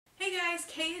guys,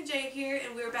 Kay and Jay here,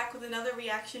 and we're back with another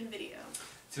reaction video.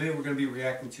 Today we're going to be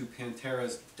reacting to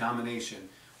Pantera's Domination.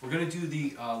 We're going to do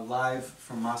the live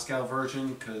from Moscow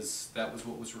version because that was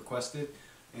what was requested.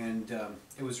 And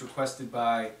it was requested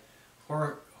by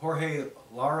Jorge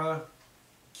Lara,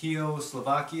 Kio,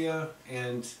 Slovakia,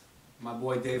 and my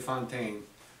boy Dave Fontaine.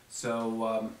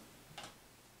 So,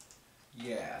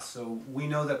 yeah, so we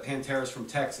know that Pantera's from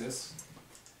Texas.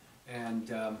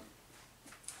 And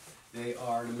they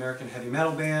are an American heavy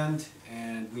metal band,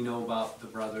 and we know about the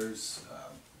brothers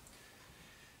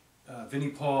Vinnie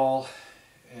Paul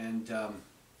and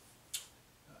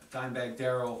Dimebag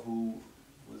Darrell, who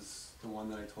was the one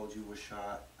that I told you was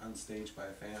shot on stage by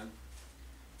a fan.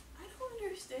 I don't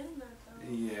understand that though.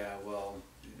 Yeah, well,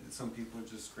 some people are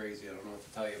just crazy, I don't know what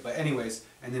to tell you. But anyways,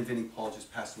 and then Vinnie Paul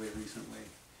just passed away recently,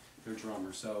 their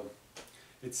drummer, so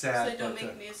it's sad. So they don't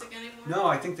make music anymore? No,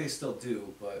 I think they still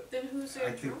do, but... Then who's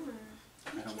their drummer?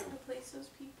 You can't replace those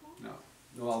people? No.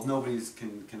 Well, nobody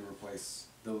can replace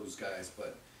those guys,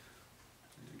 but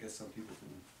I guess some people can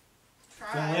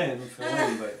fill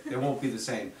in, but they won't be the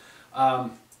same.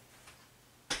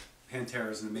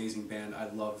 Pantera is an amazing band. I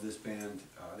love this band.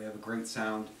 They have a great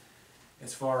sound.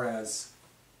 As far as,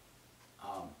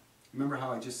 remember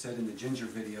how I just said in the Ginger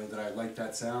video that I like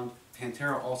that sound?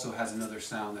 Pantera also has another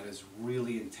sound that is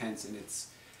really intense, and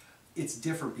it's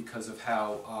different because of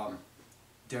how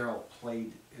Darrell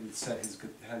played and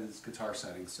had his guitar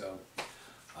setting. So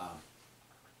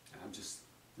I'm just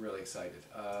really excited.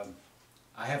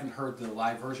 I haven't heard the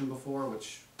live version before,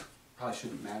 which probably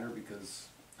shouldn't matter because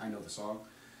I know the song.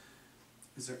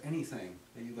 Is there anything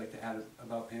that you'd like to add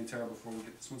about Pantera before we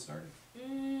get this one started?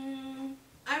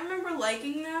 I remember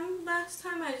liking them last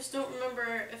time. I just don't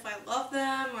remember if I love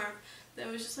them or if it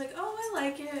was just like, oh, I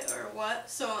like it or what.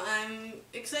 So I'm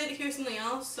excited to hear something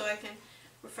else so I can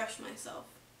refresh myself.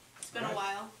 It's been a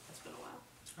while. It's been a while.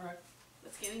 All right.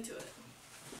 Let's get into it.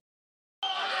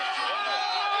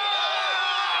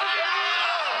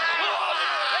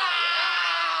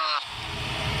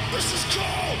 This is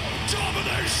called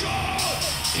Domination!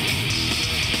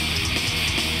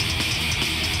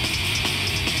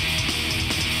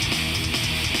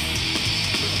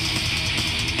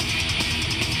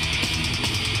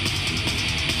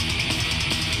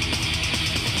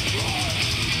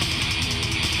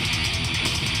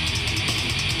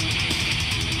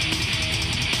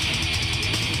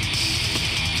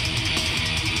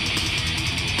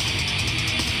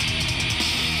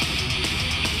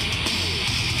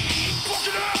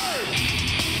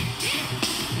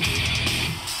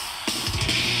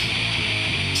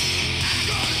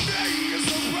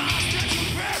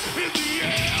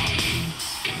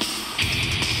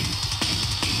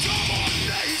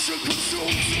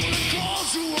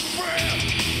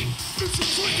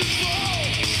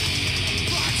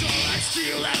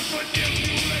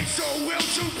 So will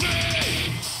to be,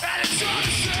 and it's hard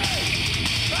to say.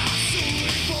 I soon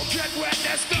forget when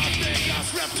there's nothing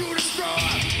else left to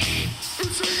destroy.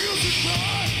 It's a music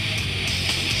cry.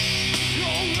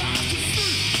 Your life to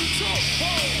sleep to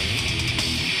home.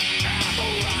 And the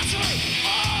rising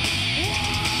on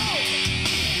wall.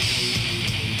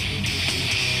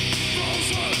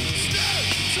 Frozen, snake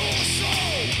to a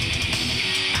soul.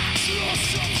 Action or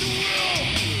something will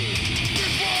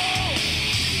before.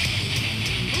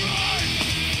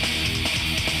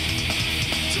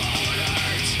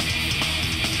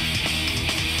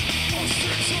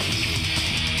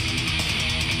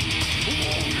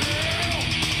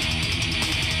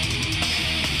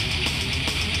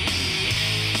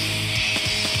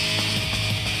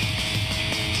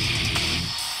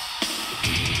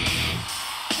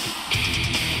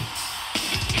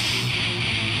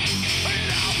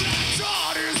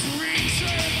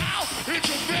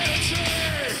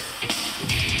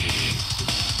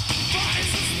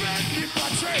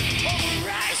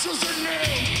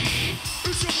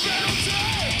 It's a penalty.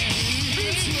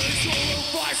 It's race all of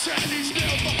vice and he's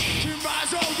never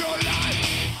demise of your life.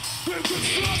 It could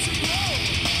start to blow.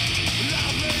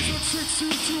 Life laser tricks you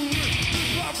to it. The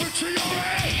puppet to your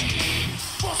head.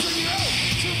 Forcing you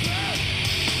to bed.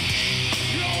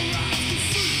 Your life to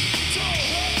sleep to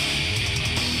hurt.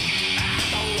 And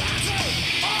the rising.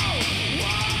 Oh,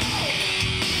 wow.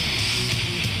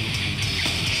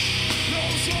 No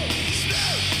soul,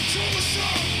 snare to the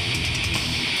soul.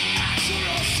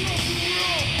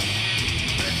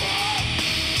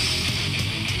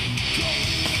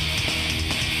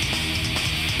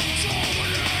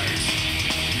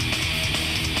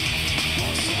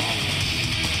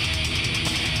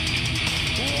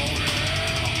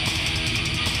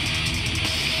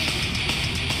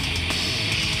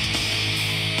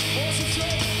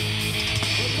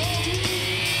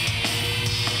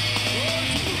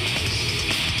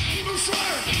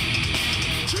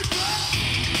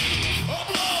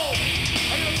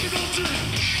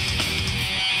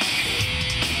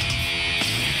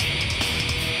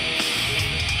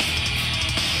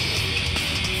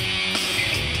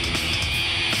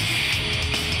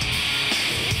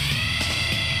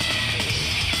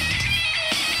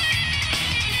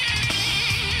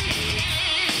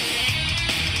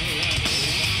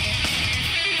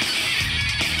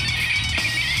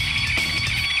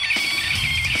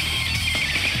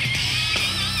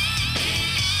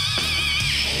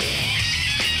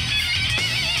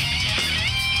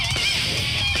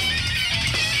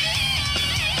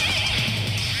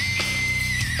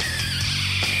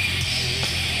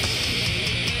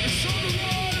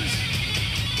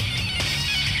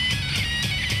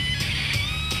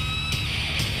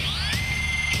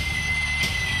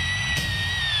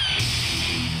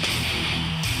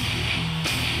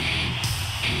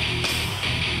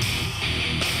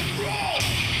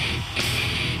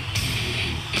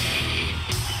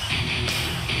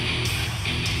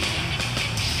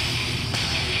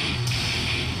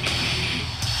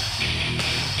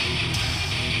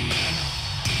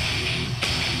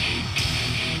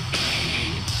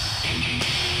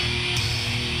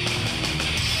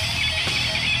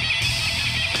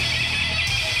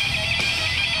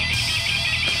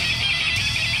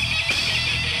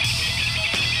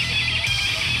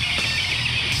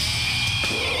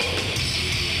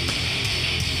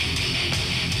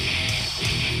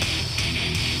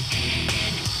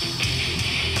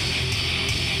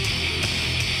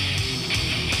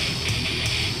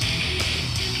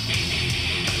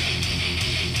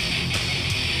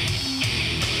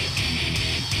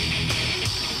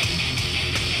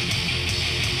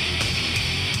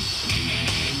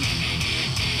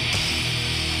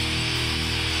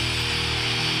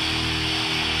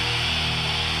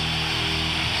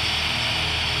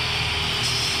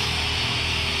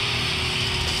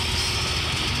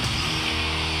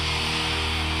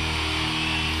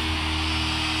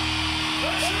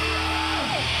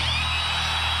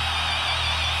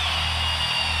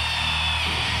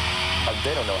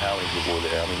 they don't know how many people were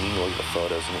there. I mean, you can look at the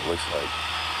photos and it looks like,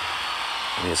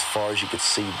 I mean, as far as you could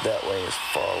see that way, as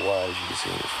far wide as you could see,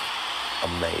 it was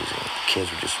amazing. The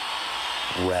kids were just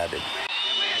rabid.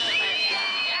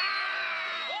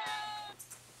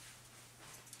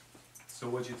 So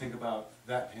what'd you think about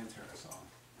that Pantera song?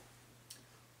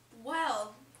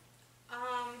 Well,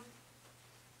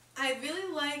 I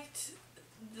really liked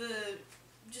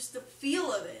just the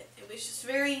feel of it. It was just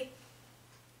very,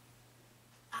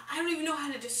 I don't even know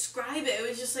how to describe it. It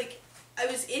was just like, I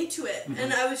was into it,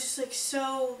 and I was just like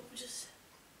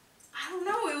I don't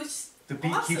know, it was The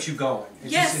beat awesome. keeps you going.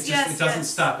 It doesn't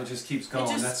stop, it just keeps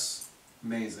going. That's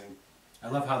amazing. I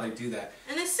love how they do that.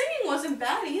 And the singing wasn't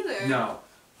bad either. No.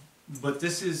 But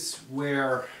this is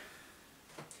where,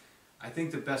 I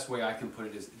think the best way I can put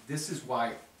it is, this is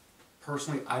why,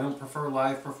 personally, I don't prefer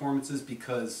live performances,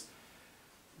 because,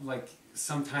 like,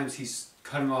 sometimes he's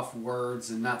cutting off words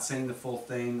and not saying the full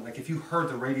thing. Like, if you heard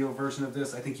the radio version of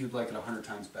this, I think you'd like it 100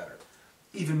 times better.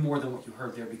 Even more than what you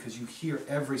heard there, because you hear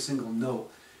every single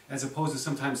note, as opposed to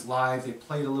sometimes live, they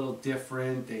play it a little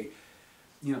different.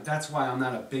 That's why I'm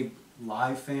not a big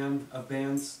live fan of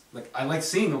bands. Like, I like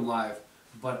seeing them live,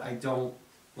 but I don't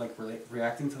like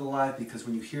reacting to the live, because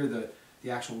when you hear the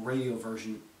actual radio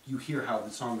version, you hear how the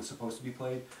song is supposed to be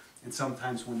played. And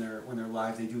sometimes when they're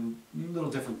live, they do little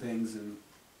different things, and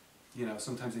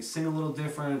sometimes they sing a little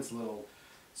different. It's a little.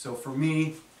 So for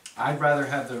me, I'd rather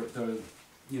have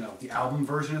the album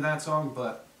version of that song,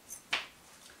 but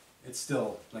it's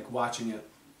still, like, watching it,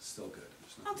 still good.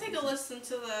 I'll take a listen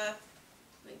to the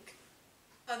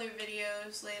other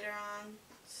videos later on,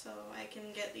 so I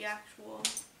can get the actual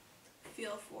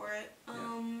feel for it.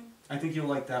 I think you'll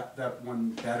like that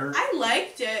one better. I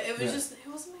liked it. It was just, it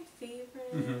wasn't my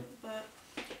favorite, but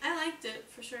I liked it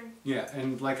for sure. Yeah,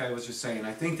 and like I was just saying,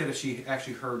 I think that if she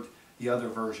actually heard the other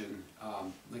version,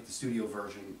 like the studio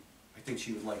version, I think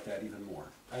she would like that even more.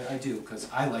 I do, because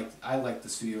I like the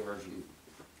studio version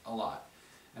a lot.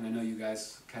 And I know you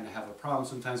guys kind of have a problem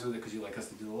sometimes with it, because you like us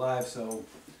to do the live, so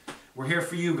we're here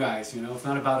for you guys, it's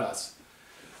not about us.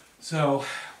 So,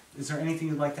 is there anything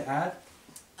you'd like to add?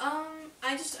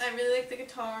 I really like the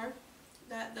guitar.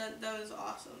 That was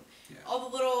awesome. Yeah. All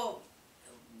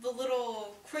the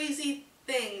little crazy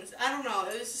things. I don't know.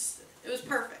 It was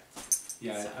perfect.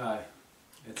 Yeah. So.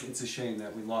 It's a shame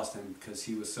that we lost him, because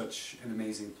he was such an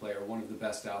amazing player, one of the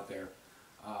best out there.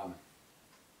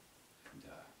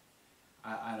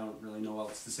 I don't really know what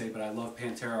else to say, but I love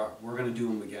Pantera. We're going to do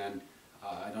them again.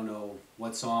 I don't know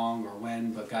what song or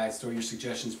when, but guys, throw your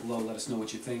suggestions below. Let us know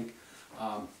what you think.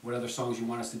 What other songs you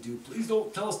want us to do. Please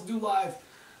don't tell us to do live.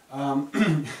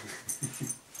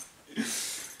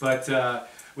 But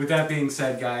with that being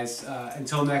said, guys,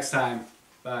 until next time,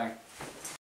 bye.